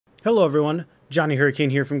Hello everyone, Johnny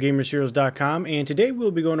Hurricane here from GamersHeroes.com, and today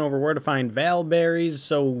we'll be going over where to find Valberries,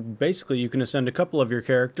 so basically you can ascend a couple of your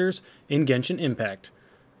characters in Genshin Impact.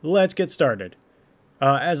 Let's get started.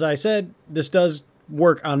 As I said, this does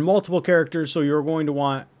work on multiple characters, so you're going to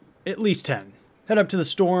want at least 10. Head up to the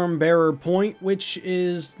Stormbearer Point, which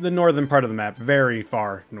is the northern part of the map, very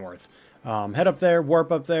far north. Head up there,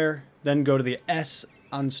 warp up there, then go to the S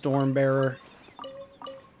on Stormbearer.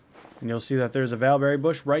 And you'll see that there's a Valberry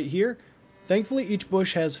bush right here. Thankfully, each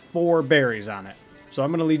bush has 4 berries on it. So I'm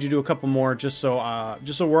going to lead you to a couple more just so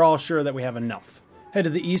we're all sure that we have enough. Head to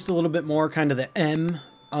the east a little bit more, kind of the M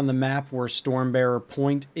on the map where Stormbearer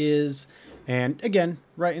Point is. And again,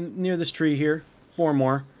 near this tree here, 4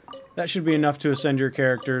 more. That should be enough to ascend your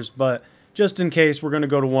characters, but just in case, we're going to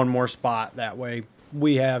go to one more spot. That way,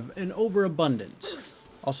 we have an overabundance.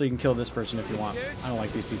 Also, you can kill this person if you want. I don't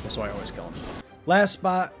like these people, so I always kill them. Last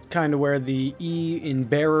spot, kind of where the E in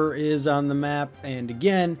Bearer is on the map. And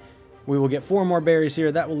again, we will get 4 more berries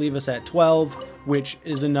here. That will leave us at 12, which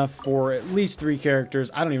is enough for at least 3 characters.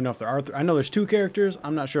 I don't even know if there are. I know there's 2 characters.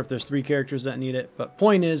 I'm not sure if there's 3 characters that need it. But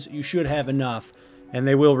point is, you should have enough. And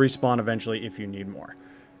they will respawn eventually if you need more.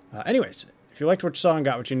 Anyways, if you liked what you saw and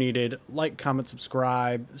got what you needed, like, comment,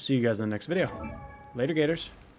 subscribe. See you guys in the next video. Later, Gators.